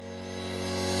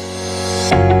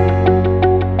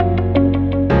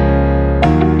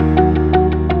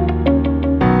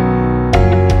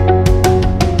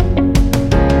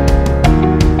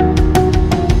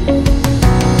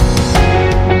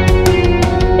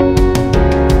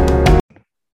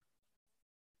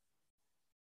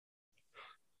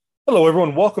Hello,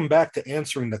 everyone. Welcome back to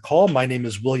Answering the Call. My name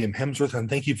is William Hemsworth, and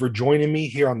thank you for joining me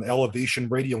here on the Elevation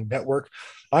Radio Network.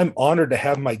 I'm honored to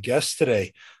have my guest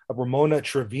today, Ramona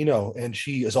Trevino, and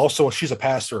she's a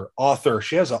pastor, author.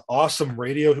 She has an awesome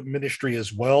radio ministry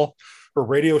as well. Her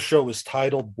radio show is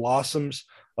titled Blossoms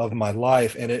of My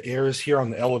Life, and it airs here on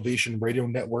the Elevation Radio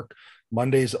Network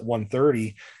Mondays at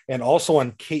 1:30, and also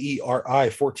on KERI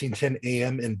 1410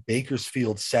 AM in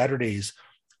Bakersfield Saturdays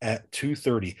at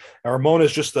 2:30. Now, Ramona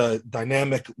is just a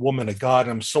dynamic woman of God.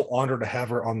 And I'm so honored to have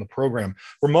her on the program.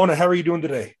 Ramona, how are you doing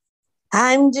today?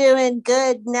 I'm doing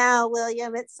good now,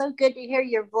 William. It's so good to hear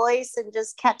your voice and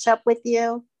just catch up with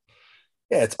you.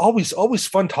 Yeah, it's always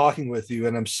fun talking with you,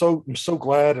 and I'm so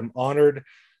glad. I'm honored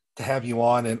to have you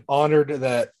on, and honored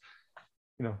that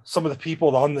some of the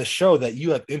people on this show that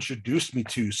you have introduced me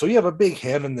to. So you have a big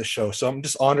hand in this show. So I'm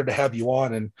just honored to have you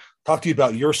on and talk to you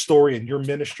about your story and your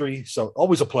ministry. So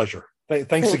always a pleasure.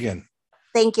 Thanks again.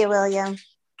 Thank you, William.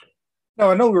 Now,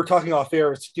 I know we were talking off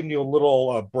air. It's giving you a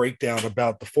little breakdown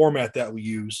about the format that we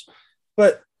use.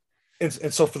 But, and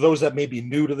so for those that may be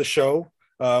new to the show,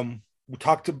 we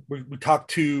talk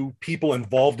to people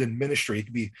involved in ministry. It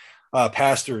could be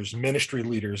pastors, ministry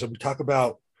leaders, and we talk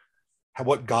about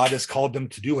what God has called them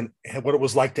to do and what it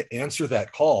was like to answer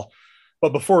that call.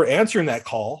 But before answering that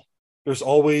call, there's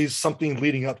always something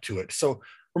leading up to it. So,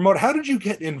 Ramona, how did you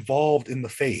get involved in the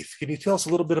faith? Can you tell us a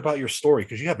little bit about your story?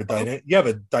 Because you have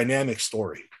a dynamic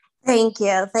story. Thank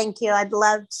you. I'd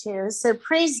love to. So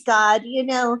praise God.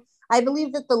 I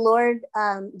believe that the Lord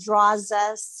draws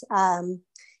us.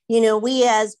 We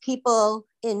as people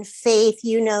in faith,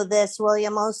 this,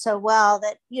 William, oh so well,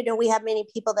 that, we have many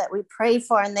people that we pray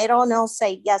for and they don't all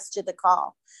say yes to the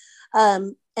call.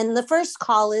 And the first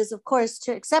call is, of course,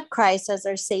 to accept Christ as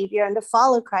our Savior and to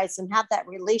follow Christ and have that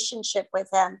relationship with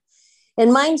him.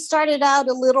 And mine started out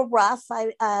a little rough.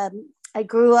 I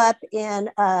grew up in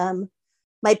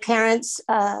my parents,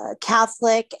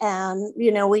 Catholic, and,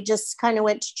 we just kind of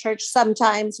went to church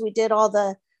sometimes. We did all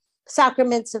the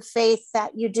sacraments of faith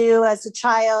that you do as a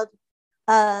child.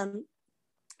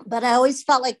 But I always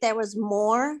felt like there was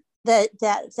more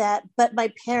but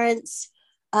my parents,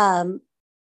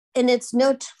 and it's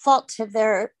no fault to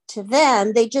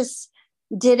them. They just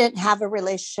didn't have a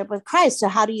relationship with Christ. So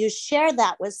how do you share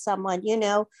that with someone?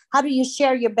 How do you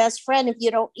share your best friend if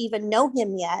you don't even know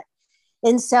him yet?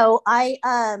 And so I,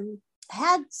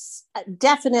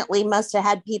 definitely must have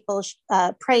had people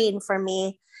praying for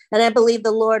me. And I believe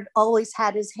the Lord always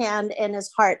had his hand and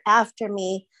his heart after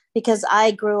me, because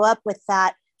I grew up with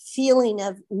that feeling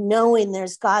of knowing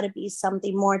there's got to be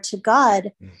something more to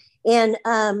God. And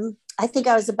I think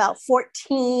I was about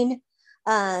 14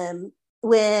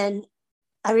 when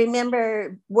I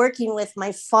remember working with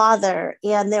my father,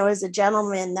 and there was a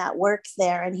gentleman that worked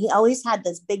there, and he always had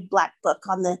this big black book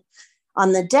on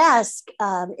the desk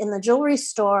in the jewelry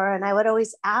store. And I would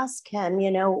always ask him,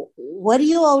 what are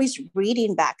you always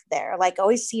reading back there? Like, I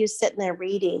always see you sitting there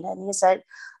reading. And he said,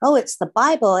 oh, it's the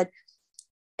Bible.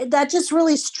 And that just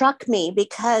really struck me,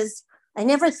 because I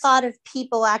never thought of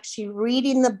people actually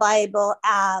reading the Bible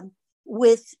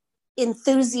with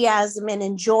enthusiasm and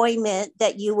enjoyment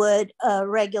that you would a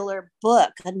regular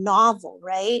book, a novel,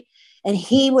 right? And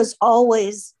he was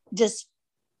always just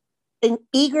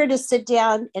eager to sit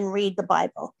down and read the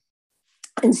Bible.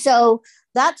 And so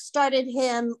that started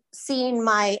him seeing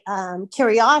my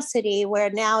curiosity,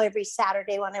 where now every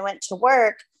Saturday when I went to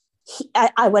work,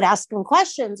 I would ask him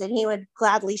questions and he would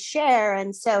gladly share.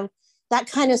 And so that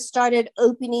kind of started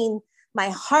opening my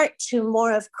heart to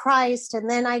more of Christ. And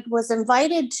then I was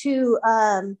invited to,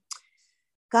 I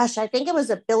think it was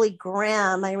a Billy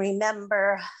Graham. I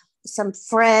remember some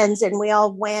friends, and we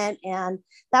all went, and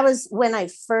that was when I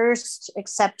first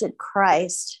accepted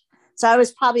Christ. So I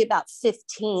was probably about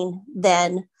 15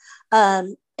 then.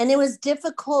 And it was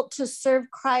difficult to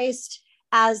serve Christ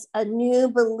as a new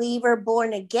believer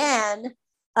born again,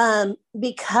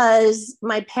 because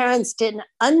my parents didn't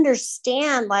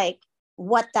understand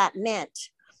what that meant.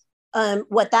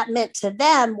 What that meant to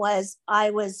them was I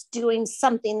was doing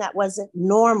something that wasn't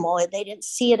normal. They didn't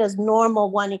see it as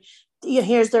normal.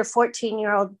 Here's their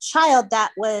 14-year-old child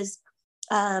that was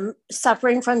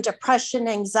suffering from depression,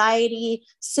 anxiety,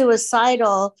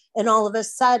 suicidal, and all of a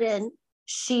sudden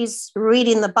she's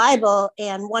reading the Bible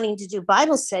and wanting to do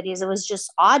Bible studies. It was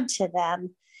just odd to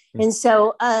them. And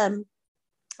so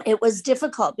it was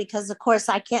difficult, because of course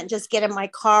I can't just get in my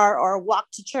car or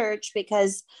walk to church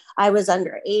because I was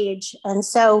underage. And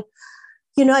so,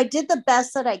 I did the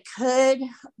best that I could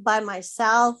by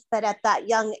myself, but at that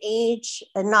young age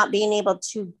and not being able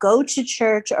to go to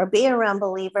church or be around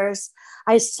believers,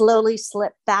 I slowly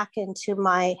slipped back into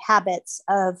my habits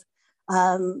of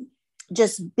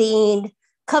just being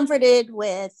comforted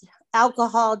with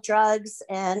alcohol, drugs,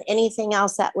 and anything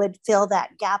else that would fill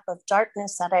that gap of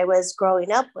darkness that I was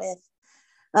growing up with.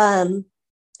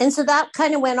 And so that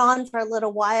kind of went on for a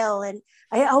little while. And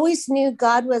I always knew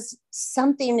God was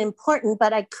something important,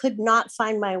 but I could not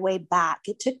find my way back.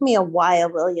 It took me a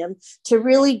while, William, to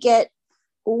really get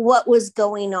what was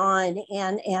going on,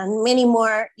 and many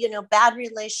more, bad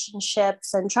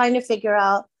relationships, and trying to figure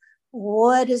out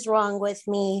what is wrong with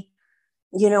me.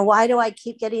 Why do I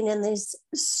keep getting in these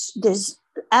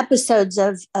episodes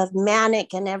of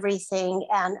manic and everything,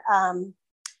 and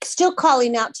still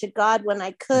calling out to God when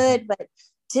I could, but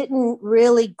didn't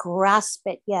really grasp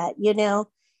it yet,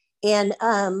 And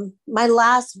my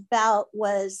last bout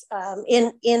was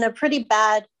in a pretty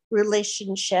bad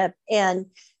relationship, and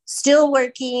still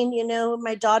working.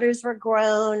 My daughters were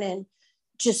grown and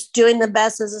just doing the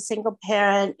best as a single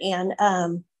parent.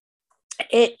 And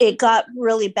it got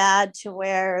really bad to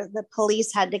where the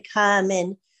police had to come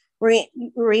and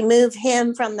remove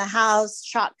him from the house,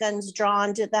 shotguns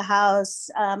drawn to the house.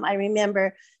 I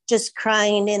remember just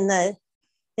crying in the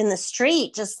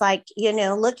street, just like,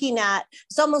 looking at,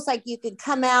 it's almost like you could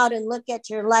come out and look at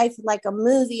your life like a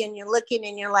movie, and you're looking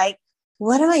and you're like,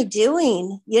 what am I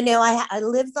doing? I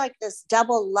lived like this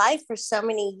double life for so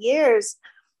many years,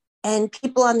 and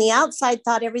people on the outside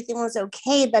thought everything was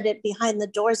okay, but behind the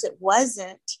doors, it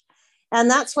wasn't. And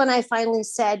that's when I finally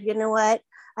said, you know what?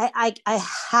 I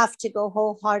have to go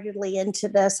wholeheartedly into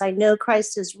this. I know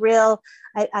Christ is real.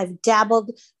 I've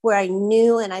dabbled where I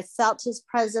knew and I felt his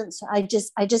presence. I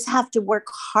just have to work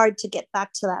hard to get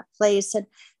back to that place. And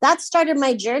that started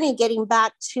my journey getting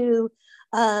back to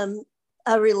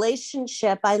a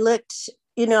relationship. I looked,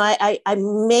 I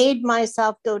made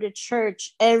myself go to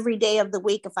church every day of the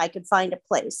week if I could find a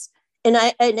place. And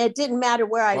it didn't matter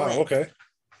where I went. Okay.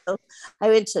 So I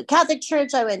went to the Catholic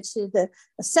Church. I went to the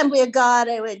Assembly of God.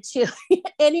 I went to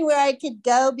anywhere I could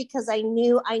go, because I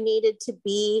knew I needed to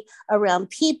be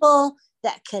around people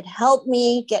that could help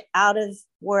me get out of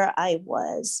where I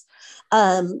was.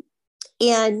 And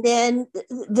then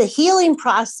the healing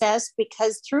process,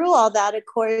 because through all that, of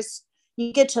course,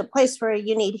 you get to a place where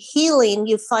you need healing.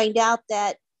 You find out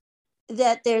that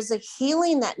there's a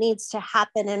healing that needs to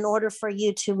happen in order for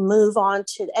you to move on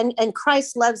to, and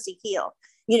Christ loves to heal.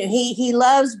 He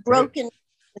loves broken.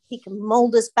 Right. He can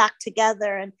mold us back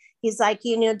together. And he's like,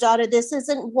 daughter, this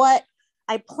isn't what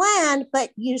I planned,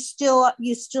 but you still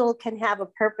can have a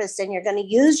purpose, and you're going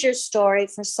to use your story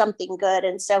for something good.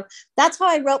 And so that's how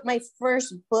I wrote my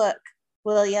first book,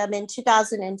 William, in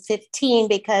 2015,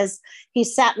 because he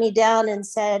sat me down and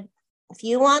said, if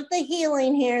you want the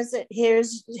healing,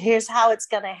 here's how it's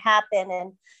going to happen.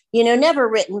 And, never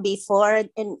written before.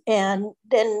 And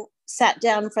then sat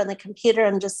down in front of the computer,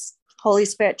 and just Holy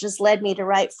Spirit just led me to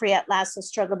write Free at Last, The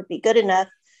Struggle to Be Good Enough.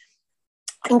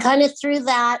 And kind of through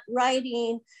that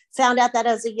writing, found out that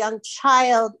as a young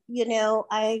child,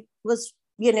 I was,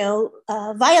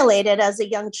 violated as a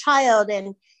young child.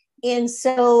 And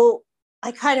so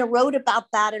I kind of wrote about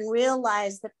that and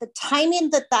realized that the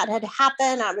timing that had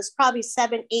happened, I was probably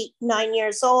 7, 8, 9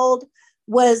 years old,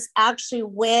 was actually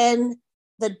when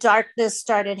the darkness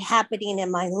started happening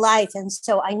in my life. And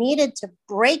so I needed to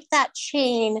break that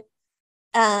chain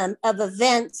of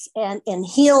events and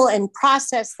heal and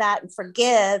process that and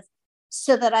forgive,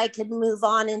 so that I could move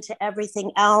on into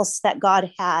everything else that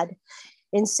God had.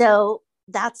 And so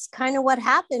that's kind of what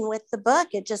happened with the book.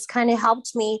 It just kind of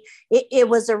helped me. It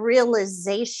was a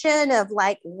realization of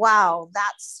like, wow,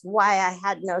 that's why I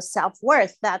had no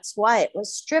self-worth. That's why it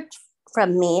was stripped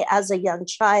from me as a young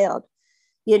child.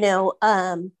 And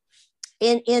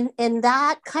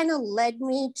that kind of led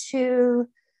me to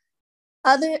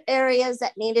other areas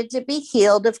that needed to be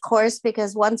healed, of course,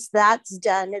 because once that's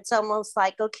done, it's almost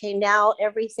like, okay, now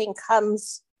everything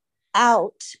comes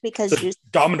out, because the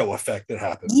domino effect that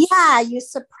happens. Yeah, you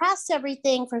suppress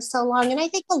everything for so long. And I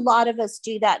think a lot of us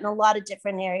do that in a lot of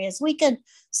different areas. We could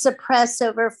suppress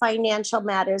over financial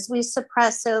matters. We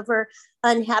suppress over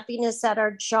unhappiness at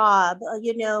our job,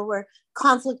 or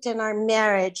conflict in our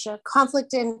marriage,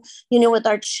 conflict in, with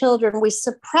our children. We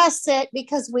suppress it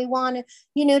because we want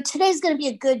to, today's going to be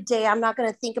a good day. I'm not going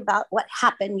to think about what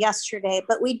happened yesterday,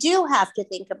 but we do have to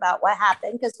think about what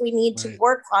happened, because we need to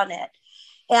work on it.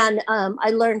 And I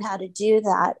learned how to do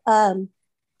that.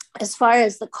 As far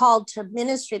as the call to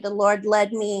ministry, the Lord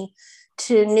led me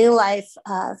to New Life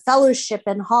Fellowship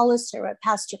in Hollister with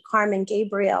Pastor Carmen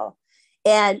Gabriel.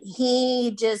 And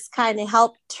he just kind of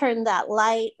helped turn that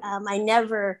light.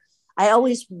 I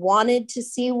always wanted to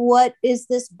see, what is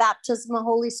this baptism of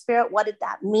Holy Spirit? What did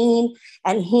that mean?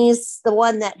 And he's the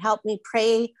one that helped me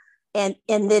pray and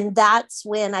then that's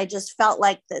when I just felt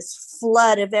like this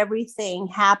flood of everything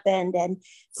happened. And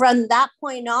from that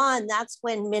point on, that's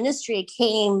when ministry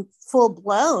came full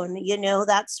blown.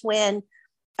 That's when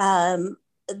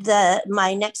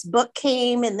my next book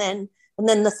came, and then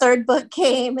the third book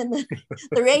came, and then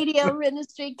the radio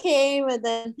ministry came, and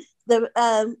then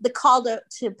the call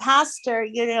to pastor.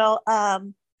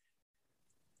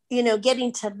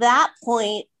 Getting to that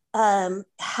point,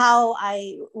 how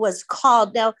I was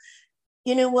called. Now,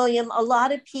 William, a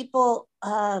lot of people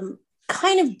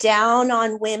kind of down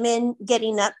on women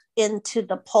getting up into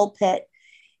the pulpit.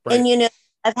 Right. And,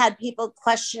 I've had people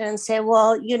question and say,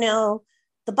 well,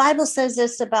 the Bible says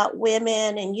this about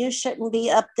women and you shouldn't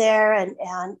be up there. And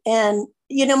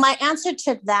my answer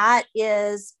to that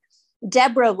is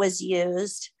Deborah was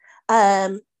used.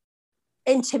 And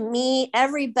to me,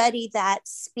 everybody that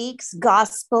speaks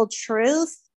gospel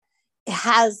truth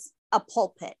has a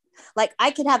pulpit. Like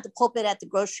I could have the pulpit at the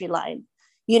grocery line.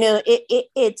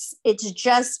 It's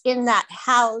just in that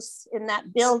house, in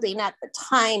that building at the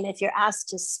time. If you're asked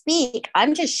to speak,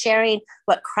 I'm just sharing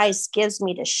what Christ gives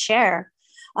me to share.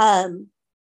 And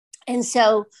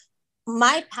so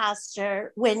my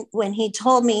pastor, when he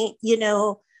told me,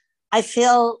 I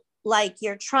feel like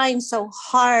you're trying so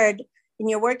hard and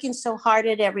you're working so hard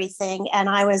at everything. And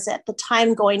I was at the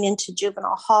time going into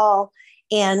juvenile hall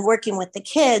and working with the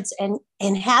kids, and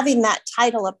having that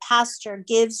title of pastor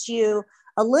gives you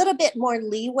a little bit more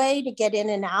leeway to get in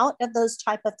and out of those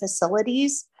type of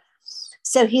facilities.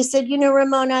 So he said,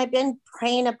 Ramona, I've been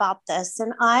praying about this,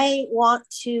 and I want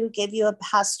to give you a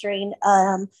pastoring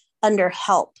under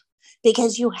help,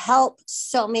 because you help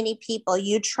so many people.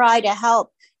 You try to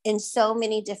help in so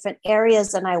many different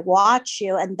areas, and I watch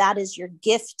you, and that is your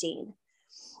gifting.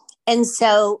 And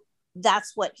so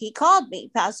that's what he called me,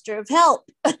 pastor of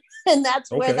help. And that's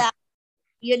okay. Where that,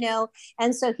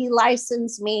 and so he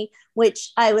licensed me,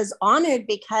 which I was honored,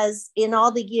 because in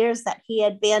all the years that he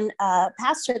had been a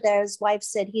pastor there, his wife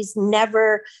said he's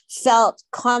never felt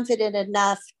confident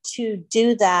enough to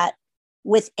do that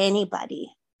with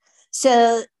anybody.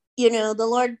 So, the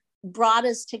Lord brought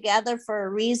us together for a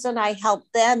reason. I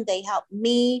helped them, they helped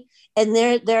me, and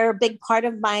they're a big part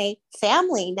of my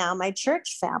family now, my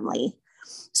church family.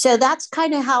 So that's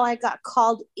kind of how I got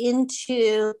called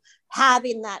into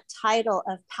having that title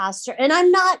of pastor. And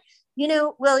I'm not,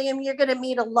 William, you're going to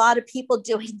meet a lot of people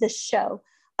doing this show.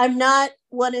 I'm not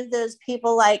one of those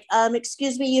people like,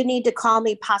 excuse me, you need to call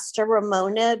me Pastor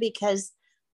Ramona, because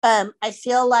I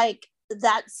feel like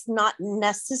that's not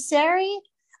necessary.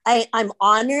 I'm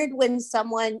honored when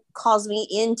someone calls me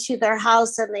into their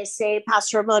house and they say,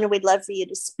 Pastor Ramona, we'd love for you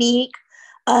to speak.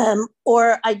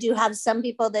 Or I do have some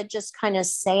people that just kind of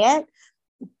say it,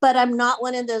 but I'm not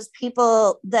one of those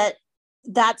people that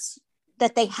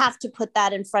they have to put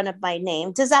that in front of my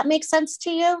name. Does that make sense to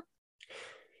you?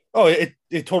 Oh, it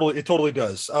totally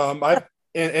does.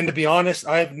 And to be honest,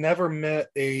 I've never met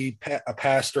a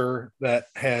pastor that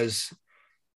has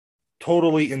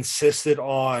totally insisted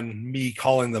on me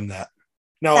calling them that.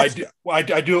 Now, I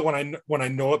do it when I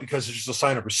know it, because it's just a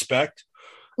sign of respect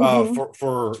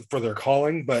for their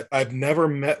calling. But I've never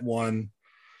met one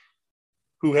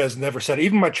who has never said.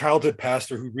 Even my childhood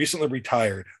pastor, who recently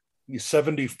retired, he's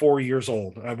 74 years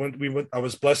old. I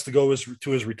was blessed to go to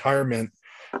his retirement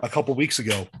a couple of weeks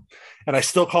ago, and I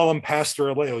still call him Pastor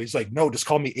Aleo. He's like, no, just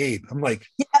call me Abe. I'm like,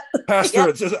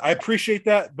 Pastor, I appreciate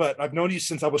that, but I've known you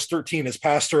since I was 13 as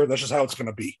pastor. That's just how it's going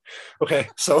to be. Okay.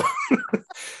 So,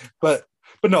 but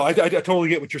no, I totally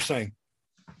get what you're saying.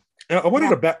 I wanted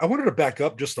to back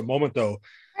up just a moment though.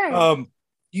 Sure.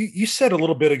 You said a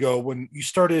little bit ago when you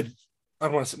started, I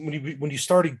don't want to say, when you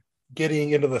started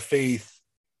getting into the faith,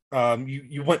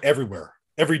 you went everywhere.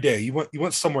 Every day you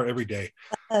went somewhere every day.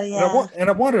 Oh, yeah. And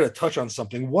I wanted to touch on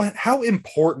something. How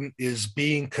important is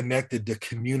being connected to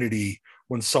community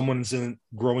when someone's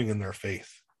growing in their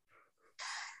faith?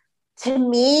 To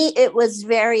me, it was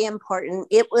very important.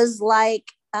 It was like,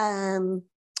 I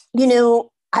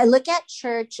look at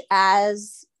church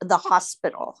as the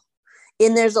hospital.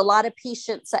 And there's a lot of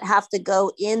patients that have to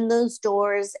go in those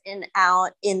doors and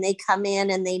out, and they come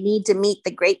in and they need to meet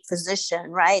the great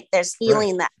physician, right? There's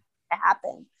healing that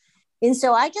happen. And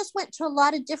so I just went to a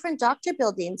lot of different doctor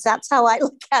buildings. That's how I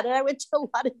look at it. I went to a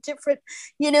lot of different,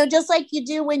 just like you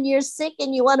do when you're sick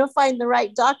and you want to find the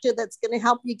right doctor that's going to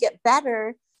help you get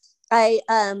better. I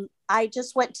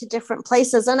just went to different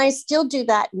places, and I still do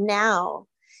that now,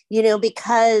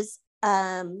 because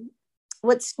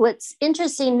what's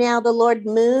interesting now, the Lord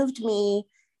moved me,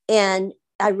 and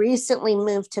I recently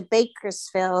moved to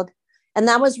Bakersfield. And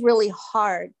that was really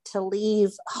hard to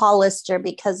leave Hollister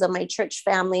because of my church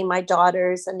family, my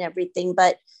daughters, and everything.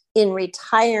 But in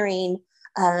retiring,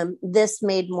 this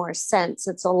made more sense.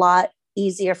 It's a lot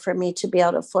easier for me to be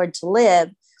able to afford to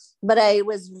live. But I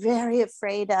was very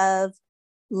afraid of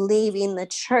leaving the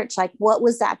church. Like, what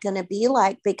was that going to be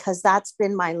like? Because that's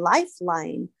been my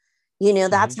lifeline.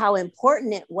 That's how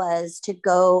important it was to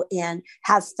go and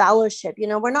have fellowship.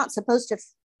 We're not supposed to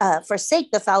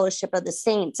forsake the fellowship of the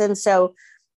saints. And so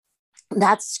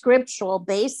that's scriptural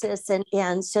basis.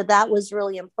 And so that was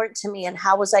really important to me. And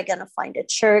how was I going to find a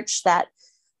church that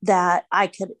I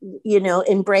could,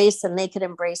 embrace, and they could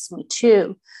embrace me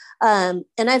too. And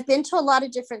I've been to a lot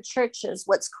of different churches.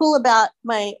 What's cool about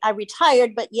I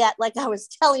retired, but yet, like I was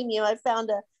telling you, I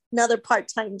found another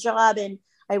part-time job, and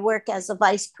I work as a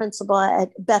vice principal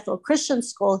at Bethel Christian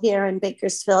School here in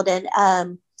Bakersfield.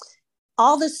 And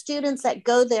all the students that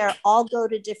go there all go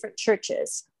to different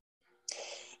churches.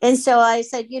 And so I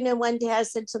said, one day I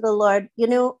said to the Lord,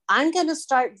 I'm going to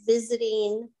start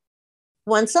visiting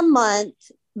once a month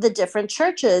the different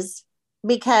churches,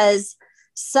 because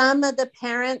some of the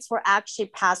parents were actually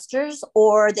pastors,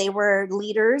 or they were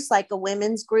leaders, like a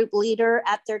women's group leader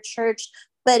at their church.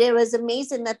 But it was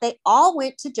amazing that they all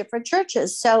went to different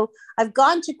churches. So I've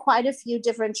gone to quite a few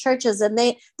different churches, and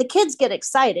the kids get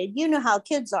excited. You know how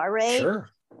kids are, right? Sure.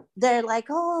 They're like,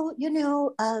 oh,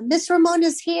 Miss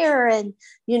Ramona's here. And,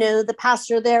 the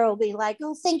pastor there will be like,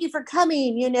 oh, thank you for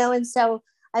coming, And so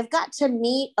I've got to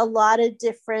meet a lot of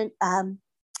different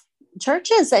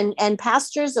churches and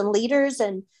pastors and leaders,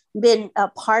 and been a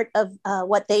part of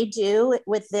what they do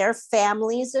with their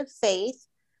families of faith.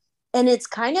 And it's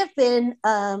kind of been,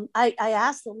 I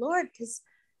asked the Lord, because,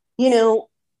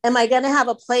 am I going to have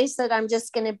a place that I'm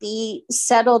just going to be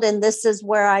settled and this is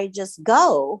where I just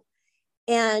go?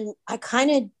 And I kind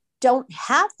of don't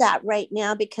have that right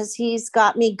now, because he's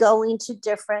got me going to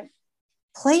different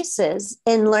places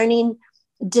and learning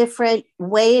different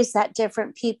ways that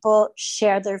different people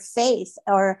share their faith.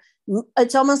 Or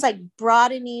it's almost like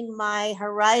broadening my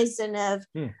horizon of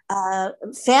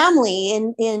family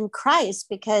in Christ,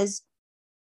 because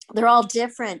they're all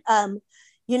different.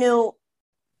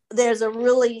 There's a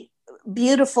really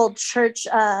beautiful church,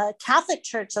 Catholic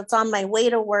church, that's on my way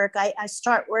to work. I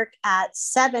start work at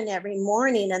 7 every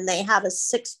morning, and they have a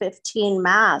 6:15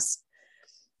 mass.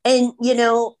 And,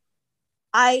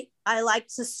 I like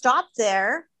to stop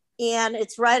there, and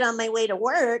it's right on my way to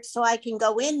work, so I can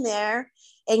go in there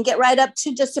and get right up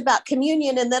to just about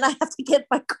communion, and then I have to get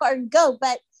my car and go.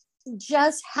 But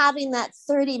just having that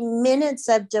 30 minutes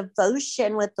of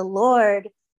devotion with the Lord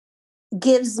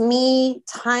gives me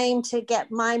time to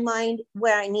get my mind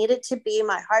where I need it to be,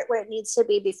 my heart where it needs to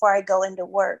be, before I go into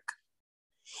work.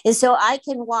 And so I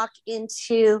can walk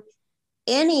into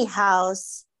any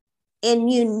house and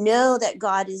that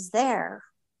God is there.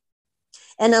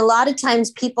 And a lot of times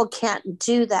people can't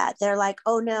do that. They're like,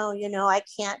 oh no, I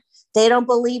can't. They don't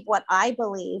believe what I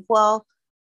believe. Well,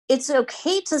 it's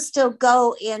okay to still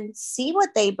go and see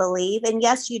what they believe. And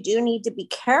yes, you do need to be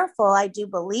careful. I do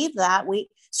believe that.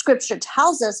 Scripture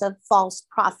tells us of false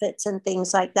prophets and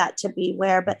things like that to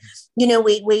beware. But,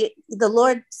 the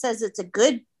Lord says it's a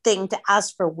good thing to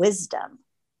ask for wisdom.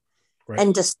 Right.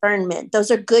 And discernment. Those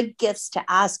are good gifts to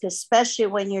ask, especially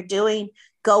when you're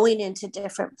going into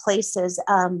different places.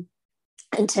 And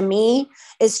to me,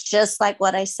 it's just like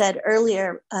what I said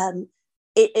earlier.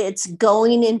 It's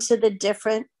going into the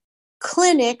different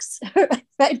clinics,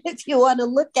 right? If you want to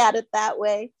look at it that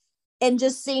way, and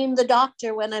just seeing the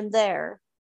doctor when I'm there.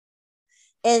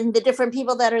 And the different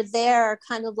people that are there are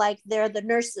kind of like, they're the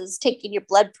nurses taking your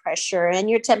blood pressure and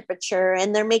your temperature,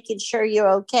 and they're making sure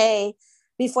you're okay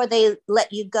before they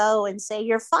let you go and say,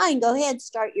 you're fine, go ahead,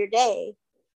 start your day.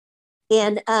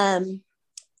 And,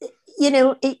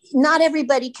 not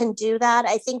everybody can do that.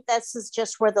 I think this is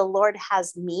just where the Lord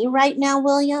has me right now,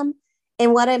 William,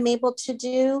 and what I'm able to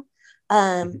do.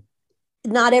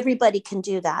 Not everybody can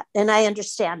do that. And I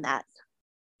understand that.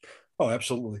 Oh,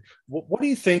 absolutely. What do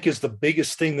you think is the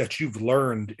biggest thing that you've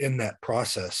learned in that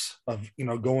process of,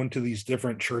 going to these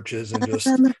different churches and just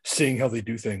seeing how they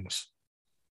do things?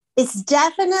 It's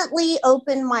definitely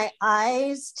opened my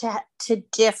eyes to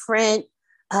different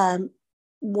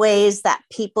ways that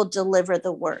people deliver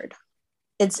the word.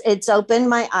 It's opened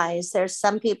my eyes. There's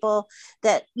some people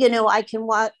that, I can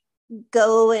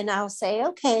go and I'll say,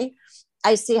 okay,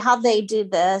 I see how they do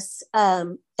this.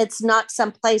 It's not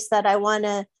some place that I want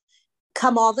to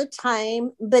come all the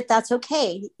time, but that's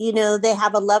okay. They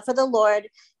have a love for the Lord.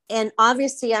 And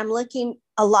obviously I'm looking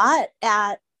a lot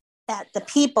at the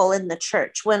people in the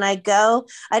church. When I go,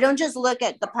 I don't just look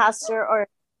at the pastor or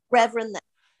reverend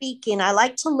speaking, I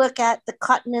like to look at the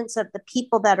countenance of the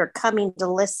people that are coming to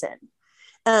listen,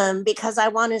 because I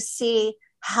want to see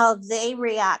how they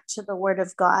react to the word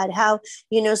of God. How,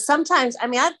 sometimes, I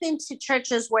mean, I've been to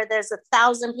churches where there's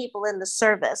 1,000 people in the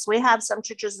service. We have some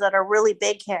churches that are really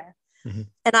big here. Mm-hmm.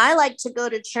 And I like to go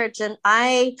to church and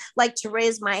I like to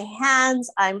raise my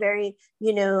hands. I'm very,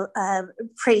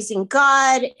 praising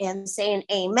God and saying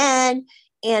amen.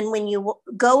 And when you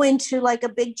go into like a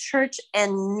big church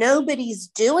and nobody's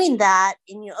doing that,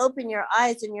 and you open your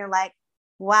eyes and you're like,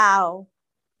 wow,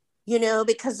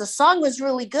 because the song was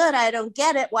really good. I don't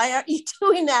get it. Why aren't you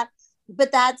doing that?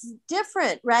 But that's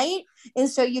different, right? And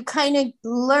so you kind of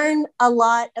learn a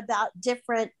lot about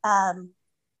different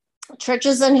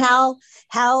churches and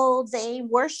how they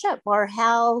worship, or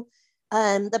how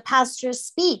the pastors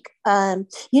speak.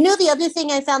 The other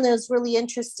thing I found that was really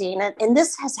interesting, and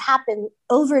this has happened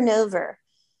over and over,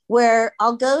 where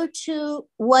I'll go to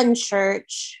one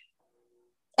church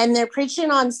and they're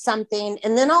preaching on something,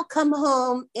 and then I'll come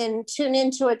home and tune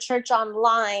into a church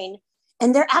online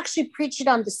and they're actually preaching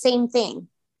on the same thing.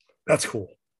 That's cool.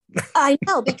 I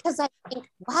know, because I think,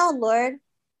 wow, Lord,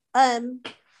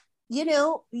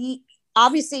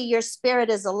 obviously your spirit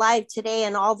is alive today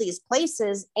in all these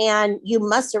places, and you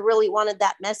must have really wanted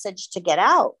that message to get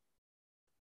out.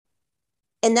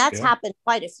 And that's happened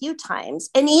quite a few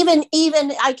times. And even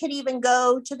I could even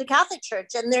go to the Catholic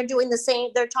Church and they're doing the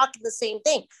same, they're talking the same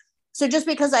thing. So just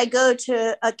because I go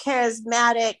to a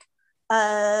charismatic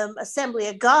Assembly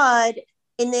of God,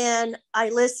 and then I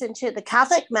listen to the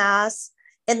Catholic Mass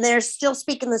and they're still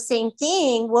speaking the same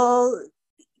thing, well,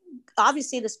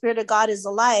 obviously the Spirit of God is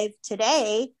alive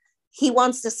today. He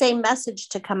wants the same message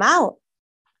to come out.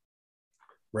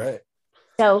 Right.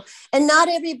 So, and not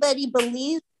everybody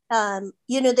believes.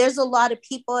 There's a lot of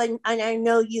people, and I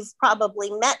know you've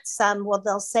probably met some, well,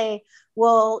 they'll say,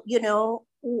 well,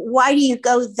 why do you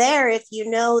go there if you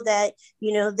know that,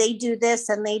 they do this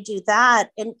and they do that?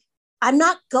 And I'm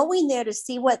not going there to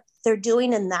see what they're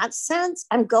doing in that sense.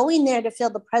 I'm going there to feel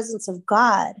the presence of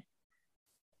God,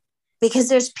 because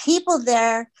there's people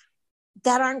there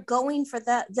that aren't going for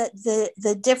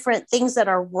the different things that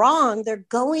are wrong. They're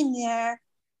going there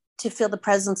to feel the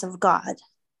presence of God.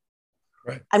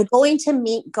 Right. I'm going to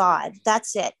meet God.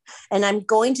 That's it. And I'm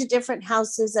going to different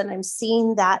houses and I'm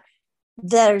seeing that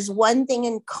there's one thing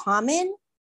in common.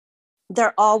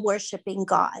 They're all worshiping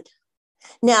God.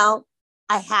 Now,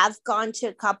 I have gone to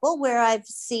a couple where I've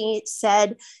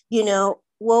said,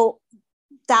 well,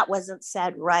 that wasn't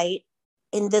said right,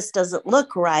 and this doesn't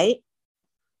look right.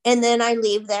 And then I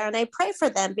leave there and I pray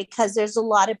for them, because there's a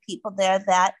lot of people there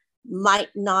that might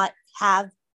not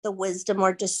have the wisdom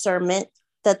or discernment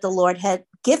that the Lord had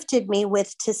gifted me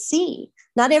with to see.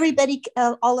 Not everybody,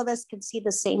 all of us can see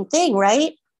the same thing,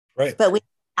 right? Right. But we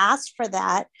ask for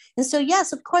that. And so,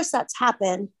 yes, of course that's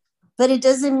happened, but it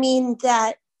doesn't mean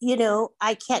that,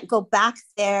 I can't go back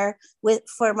there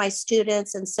for my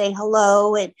students and say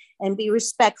hello and be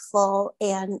respectful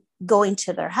and going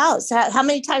to their house. How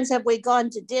many times have we gone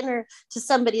to dinner to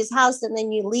somebody's house and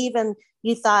then you leave and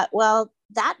you thought, well,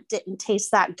 that didn't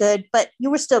taste that good, but you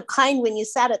were still kind when you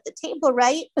sat at the table,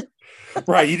 right?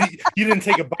 Right. You didn't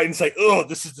take a bite and say, oh,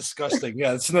 this is disgusting.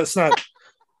 Yeah, it's not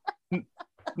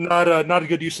a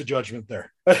good use of judgment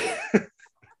there.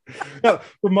 Now,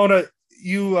 Ramona,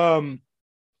 you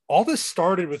all this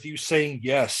started with you saying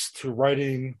yes to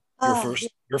writing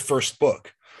your first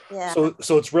book. Yeah.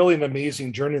 So it's really an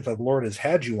amazing journey that the Lord has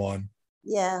had you on.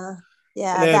 Yeah.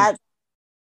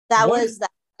 That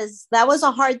was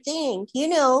a hard thing. You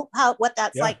know what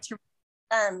that's like to.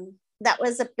 That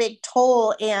was a big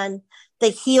toll, and the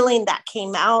healing that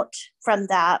came out from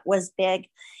that was big.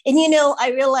 And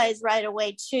I realized right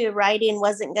away too, writing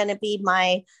wasn't going to be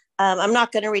my. I'm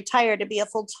not going to retire to be a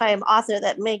full-time author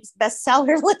that makes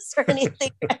bestseller lists or anything.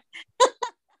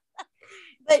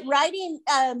 But writing,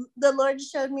 the Lord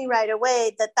showed me right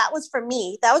away that was for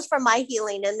me. That was for my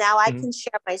healing. And now I can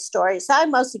share my story. So I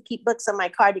mostly keep books on my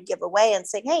car to give away and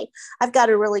say, hey, I've got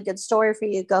a really good story for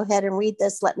you. Go ahead and read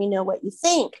this. Let me know what you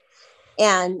think.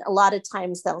 And a lot of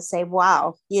times they'll say,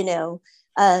 wow, and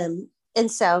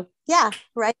so,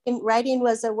 writing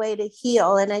was a way to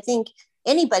heal. And I think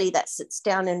anybody that sits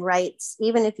down and writes,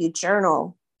 even if you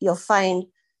journal, you'll find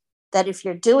that if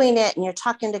you're doing it and you're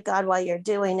talking to God while you're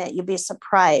doing it, you'll be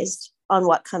surprised on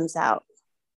what comes out.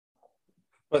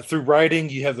 But through writing,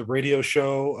 you have the radio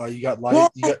show. You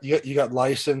got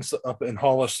licensed up in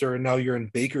Hollister, and now you're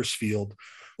in Bakersfield.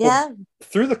 Yeah. Well,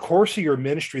 through the course of your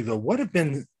ministry, though,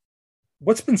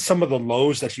 what's been some of the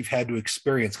lows that you've had to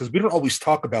experience? Because we don't always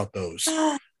talk about those.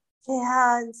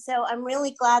 Yeah. And so I'm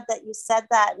really glad that you said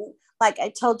that. And like I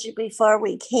told you before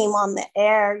we came on the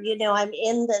air, I'm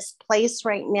in this place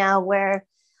right now where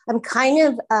I'm kind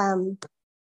of, I'm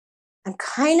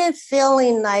kind of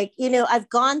feeling like, I've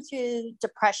gone through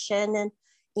depression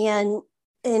and,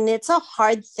 and it's a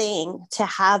hard thing to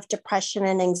have depression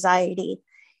and anxiety.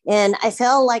 And I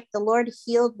feel like the Lord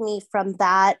healed me from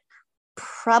that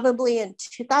probably in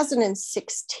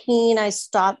 2016. I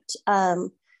stopped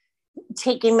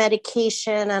taking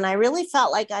medication and I really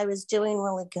felt like I was doing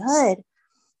really good.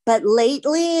 But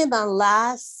lately, the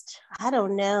last, I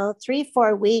don't know, 3,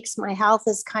 4 weeks, my health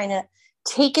has kind of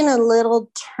taken a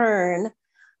little turn.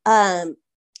 Um,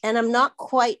 and I'm not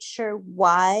quite sure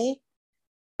why,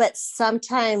 but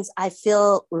sometimes I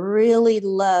feel really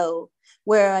low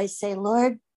where I say,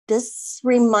 Lord, this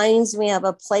reminds me of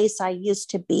a place I used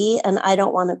to be and I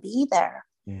don't want to be there.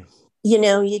 Mm.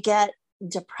 You get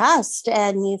depressed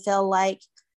and you feel like,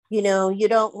 you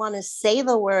don't want to say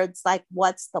the words like,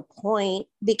 what's the point?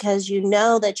 Because you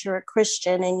know that you're a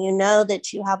Christian and you know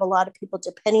that you have a lot of people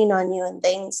depending on you and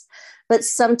things. But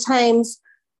sometimes,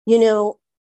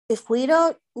 if we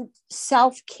don't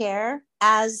self-care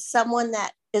as someone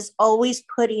that is always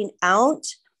putting out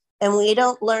and we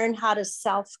don't learn how to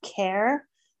self-care,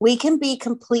 we can be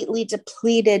completely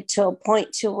depleted to a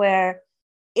point to where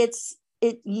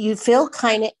you feel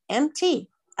kind of empty.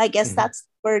 I guess mm-hmm. That's the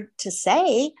word to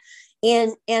say.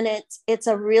 And it's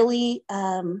a really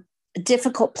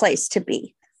difficult place to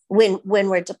be when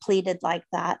we're depleted like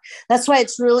that. That's why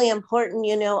it's really important.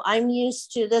 I'm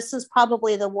used to, this is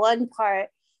probably the one part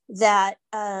that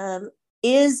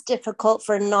is difficult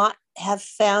for not have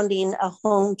founding a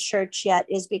home church yet,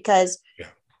 is because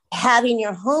having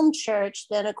your home church,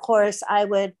 then of course I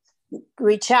would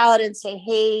reach out and say,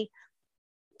 hey,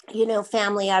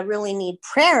 family, I really need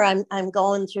prayer. I'm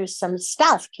going through some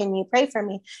stuff. Can you pray for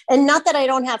me? And not that I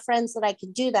don't have friends that I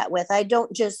could do that with. I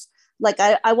don't just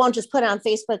I won't just put it on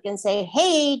Facebook and say,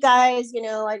 hey guys,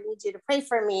 I need you to pray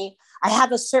for me. I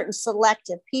have a certain select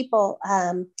of people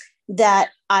that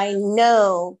I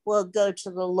know will go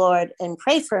to the Lord and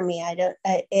pray for me.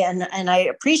 And I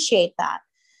appreciate that.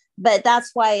 But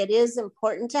that's why it is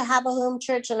important to have a home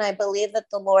church. And I believe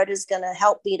that the Lord is going to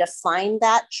help me to find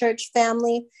that church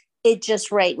family. It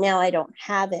just right now, I don't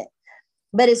have it.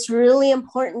 But it's really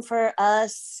important for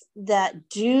us that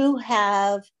do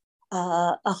have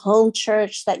a home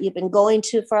church that you've been going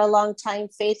to for a long time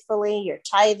faithfully. You're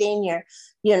tithing,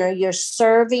 you're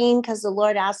serving, because the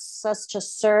Lord asks us to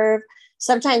serve.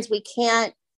 Sometimes we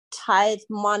can't tithe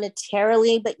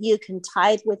monetarily, but you can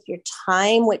tithe with your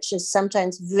time, which is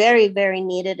sometimes very, very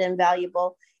needed and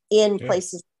valuable in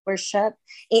places of worship.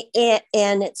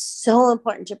 And it's so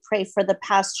important to pray for the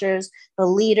pastors, the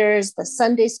leaders, the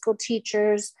Sunday school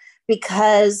teachers,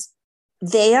 because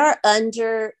they are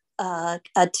under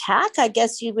attack, I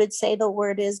guess you would say the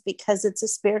word is, because it's a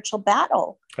spiritual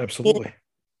battle. Absolutely.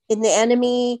 And the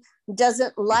enemy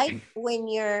doesn't like when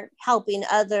you're helping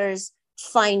others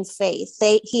find faith.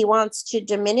 He wants to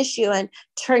diminish you and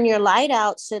turn your light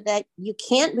out so that you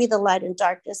can't be the light in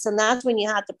darkness. And that's when you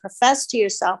have to profess to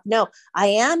yourself, no, I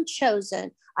am chosen.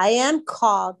 I am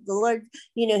called. The Lord,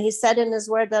 he said in his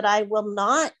word that I will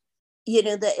not,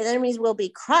 the enemies will be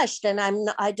crushed, and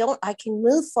I can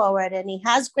move forward, and he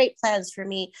has great plans for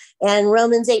me. And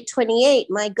Romans 8:28,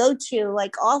 my go-to,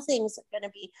 like all things are going to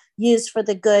be used for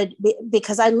the good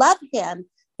because I love him,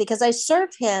 because I serve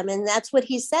him. And that's what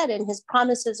he said. And his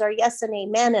promises are yes and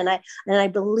amen. And I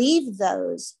believe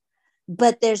those,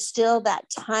 but there's still that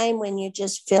time when you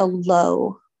just feel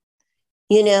low,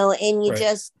 and you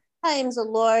just, sometimes the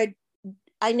Lord,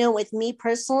 I know with me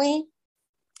personally,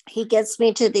 he gets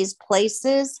me to these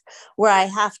places where I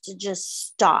have to just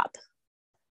stop.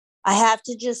 I have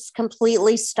to just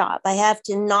completely stop. I have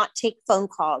to not take phone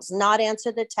calls, not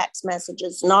answer the text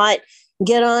messages, not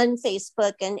get on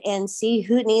Facebook and see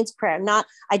who needs prayer.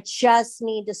 I just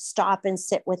need to stop and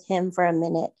sit with him for a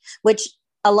minute, which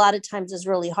a lot of times is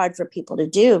really hard for people to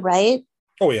do, right?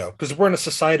 Oh, yeah, because we're in a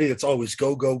society that's always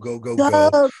go, go, go, go,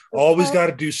 go. Always got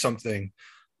to do something.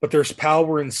 But there's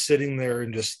power in sitting there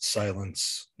in just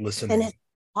silence, listening. And it's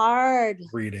hard.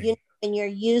 Reading. And you're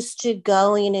used to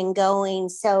going and going.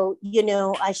 So,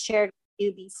 I shared with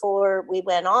you before we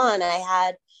went on, I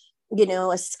had,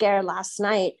 a scare last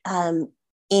night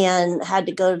and had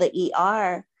to go to the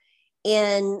ER.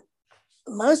 And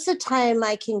most of the time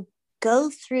I can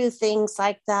go through things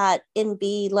like that and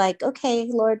be like, okay,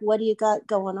 Lord, what do you got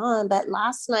going on? But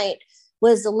last night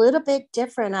was a little bit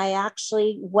different. I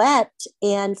actually wept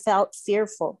and felt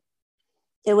fearful.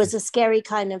 It was a scary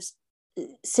kind of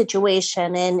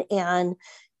situation. And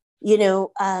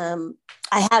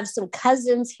I have some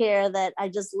cousins here that I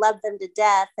just love them to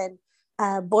death.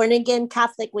 And born again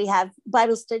Catholic, we have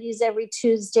Bible studies every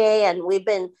Tuesday, and we've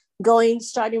been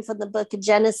starting from the book of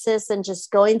Genesis and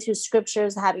just going through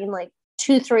scriptures, having like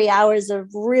 2-3 hours of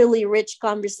really rich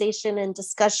conversation and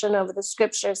discussion over the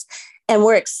scriptures. And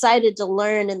we're excited to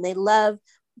learn, and they love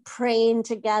praying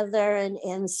together.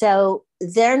 And so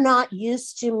they're not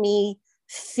used to me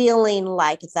feeling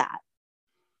like that.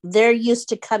 They're used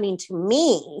to coming to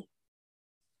me.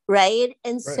 Right.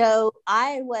 And right. So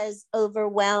I was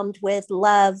overwhelmed with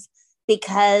love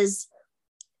because,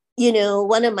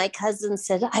 one of my cousins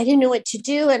said, I didn't know what to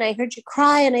do. And I heard you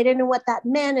cry and I didn't know what that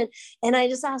meant. And I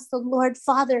just asked the Lord,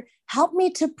 Father, help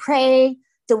me to pray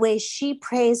the way she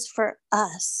prays for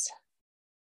us.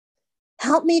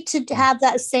 Help me to have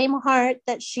that same heart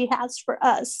that she has for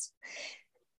us.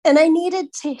 And I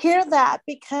needed to hear that,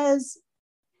 because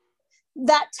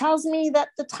that tells me that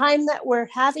the time that we're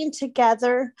having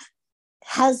together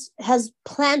has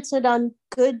planted on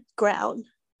good ground.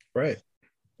 Right.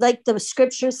 Like the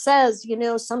scripture says,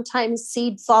 sometimes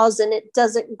seed falls and it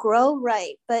doesn't grow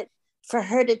right. But for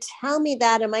her to tell me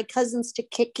that, and my cousins to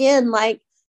kick in like,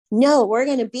 no, we're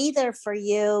going to be there for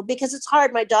you, because it's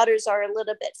hard. My daughters are a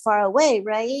little bit far away,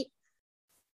 right?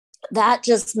 That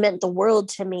just meant the world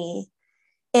to me.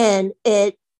 And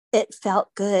it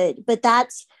felt good. But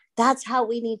that's how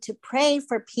we need to pray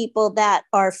for people that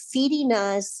are feeding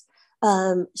us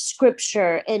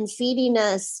scripture and feeding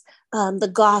us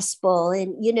the gospel.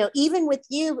 And, even with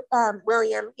you,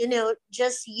 William,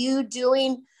 just you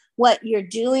doing what you're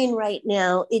doing right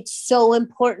now, it's so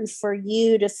important for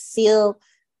you to feel,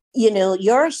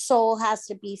 your soul has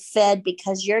to be fed,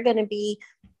 because you're going to be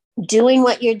doing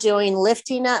what you're doing,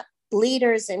 lifting up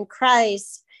leaders in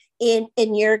Christ, and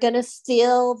you're going to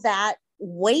feel that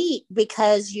weight,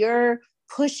 because you're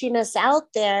pushing us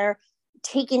out there,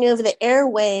 taking over the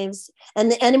airwaves,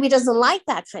 and the enemy doesn't like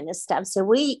that kind of stuff. So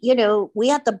we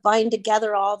have to bind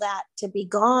together all that to be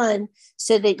gone,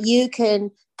 so that you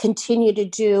can continue to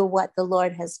do what the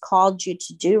Lord has called you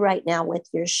to do right now with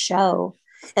your show.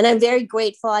 And I'm very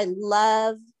grateful. I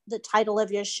love the title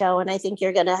of your show, and I think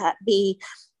you're going to be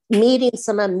meeting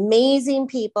some amazing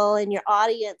people, and your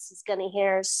audience is going to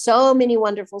hear so many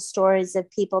wonderful stories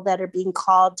of people that are being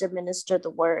called to minister the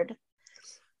word.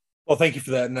 Well, thank you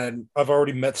for that. And I've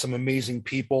already met some amazing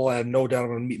people, and no doubt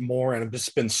I'm going to meet more. And I've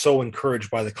just been so encouraged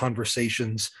by the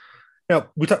conversations. Now,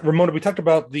 Ramona, we talked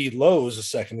about the lows a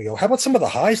second ago. How about some of the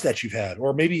highs that you've had?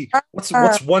 Or maybe what's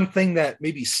one thing that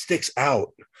maybe sticks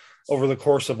out over the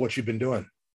course of what you've been doing?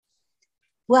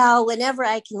 Well, whenever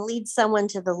I can lead someone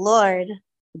to the Lord,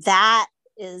 that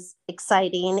is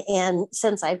exciting. And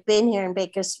since I've been here in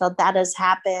Bakersfield, that has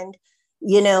happened.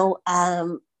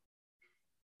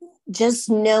 Just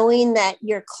knowing that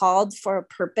you're called for a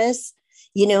purpose.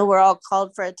 We're all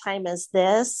called for a time as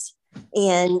this.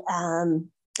 And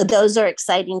those are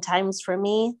exciting times for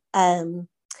me. Being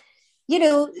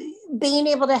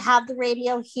able to have the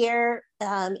radio here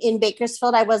in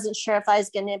Bakersfield, I wasn't sure if I was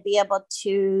going to be able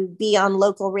to be on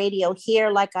local radio here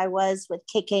like I was with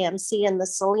KKMC in the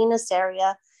Salinas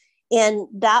area. And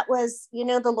that was,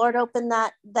 the Lord opened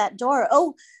that door.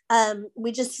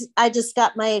 I just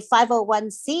got my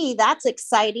 501c. That's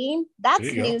exciting. That's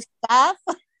new stuff.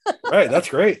 Right. That's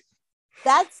great.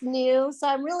 That's new. So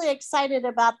I'm really excited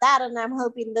about that. And I'm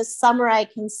hoping this summer I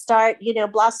can start,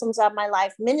 Blossoms of My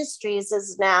Life Ministries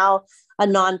is now a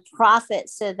nonprofit,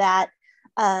 so that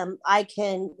I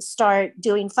can start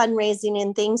doing fundraising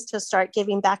and things to start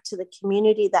giving back to the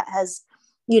community that has,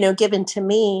 given to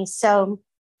me. So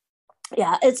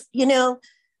yeah, it's,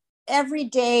 every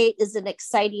day is an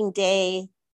exciting day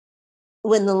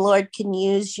when the Lord can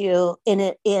use you in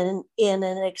an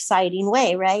exciting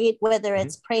way, right? Whether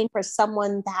it's praying for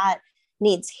someone that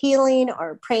needs healing,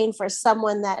 or praying for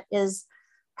someone that is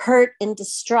hurt and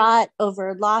distraught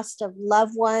over loss of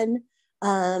loved one.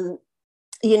 I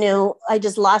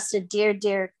just lost a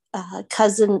dear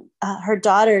cousin. Her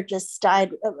daughter just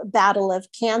died of a battle of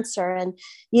cancer. And,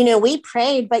 we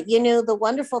prayed, but, the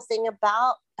wonderful thing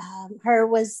about her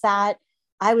was that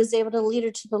I was able to lead her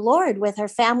to the Lord with her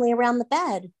family around the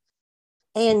bed.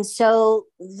 And so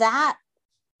that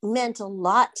meant a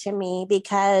lot to me,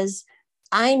 because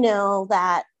I know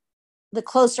that the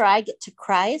closer I get to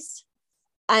Christ,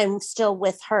 I'm still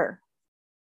with her.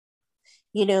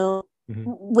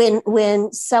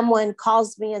 When someone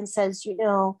calls me and says,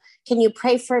 can you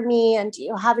pray for me? And do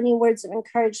you have any words of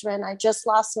encouragement? I just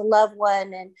lost a loved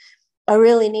one, and I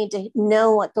really need to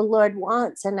know what the Lord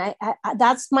wants. And I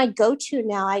that's my go-to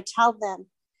now. I tell them,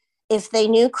 if they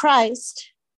knew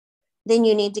Christ, then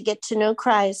you need to get to know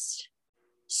Christ,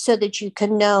 so that you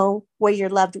can know where your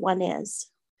loved one is.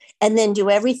 And then do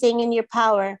everything in your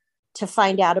power to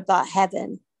find out about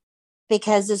heaven.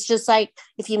 Because it's just like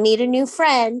if you meet a new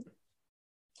friend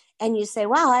and you say,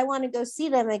 wow, I want to go see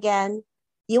them again,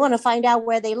 you want to find out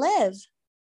where they live.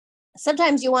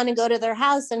 Sometimes you want to go to their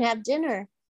house and have dinner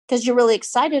because you're really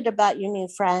excited about your new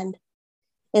friend.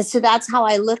 And so that's how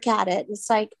I look at it. It's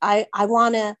like I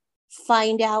want to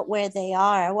find out where they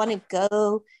are. I want to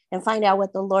go and find out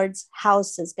what the Lord's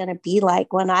house is going to be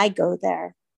like when I go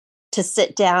there to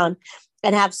sit down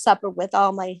and have supper with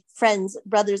all my friends,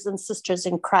 brothers and sisters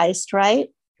in Christ, right?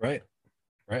 Right.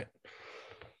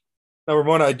 Now,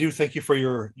 Ramona, I do thank you for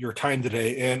your time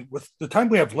today. And with the time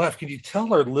we have left, can you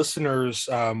tell our listeners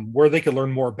where they can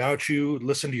learn more about you,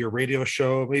 listen to your radio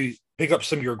show, maybe pick up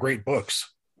some of your great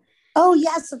books? Oh,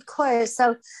 yes, of course.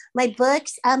 So my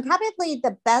books, probably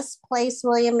the best place,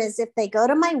 William, is if they go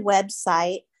to my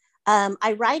website.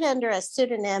 I write under a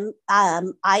pseudonym.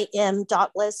 I am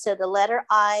Dauntless. So the letter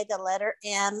I, the letter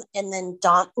M, and then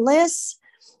Dauntless.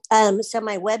 So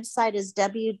my website is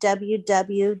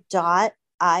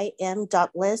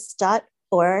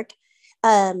www.imdauntless.org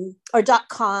or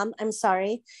 .com, I'm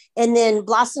sorry. And then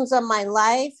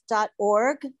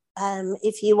blossomsofmylife.org.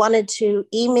 If you wanted to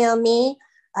email me,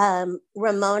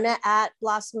 Ramona at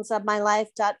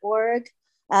blossomsofmylife.org.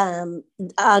 On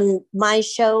my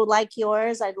show, like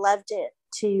yours, I'd love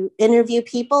to interview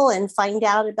people and find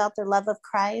out about their love of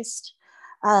Christ.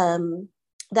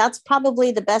 That's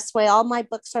probably the best way. All my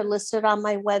books are listed on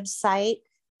my website,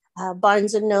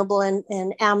 Barnes and Noble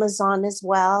and Amazon as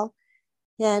well.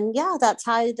 And yeah, that's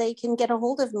how they can get a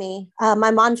hold of me.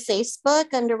 I'm on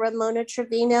Facebook under Ramona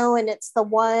Trevino, and it's the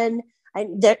one.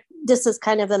 This is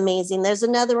kind of amazing. There's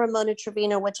another Ramona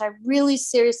Trevino, which I really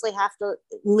seriously have to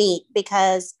meet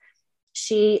because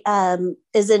she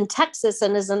is in Texas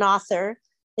and is an author.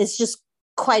 It's just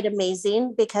quite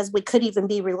amazing because we could even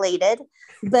be related.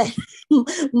 But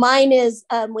mine is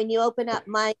when you open up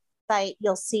my site,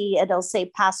 you'll see it'll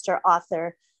say pastor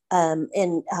author.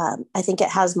 And I think it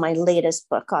has my latest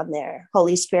book on there,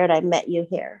 Holy Spirit, I Met You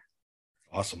Here.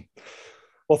 Awesome.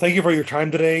 Well, thank you for your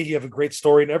time today. You have a great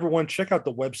story. And everyone, check out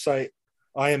the website,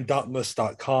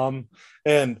 iamdauntless.com.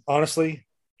 And honestly,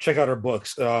 check out our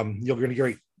books. You're going to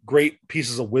get great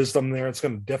pieces of wisdom there. It's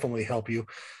going to definitely help you.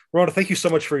 Ramona, thank you so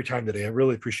much for your time today. I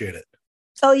really appreciate it.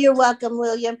 Oh, you're welcome,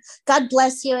 William. God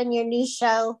bless you and your new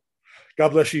show. God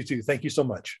bless you too. Thank you so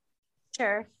much.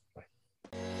 Sure.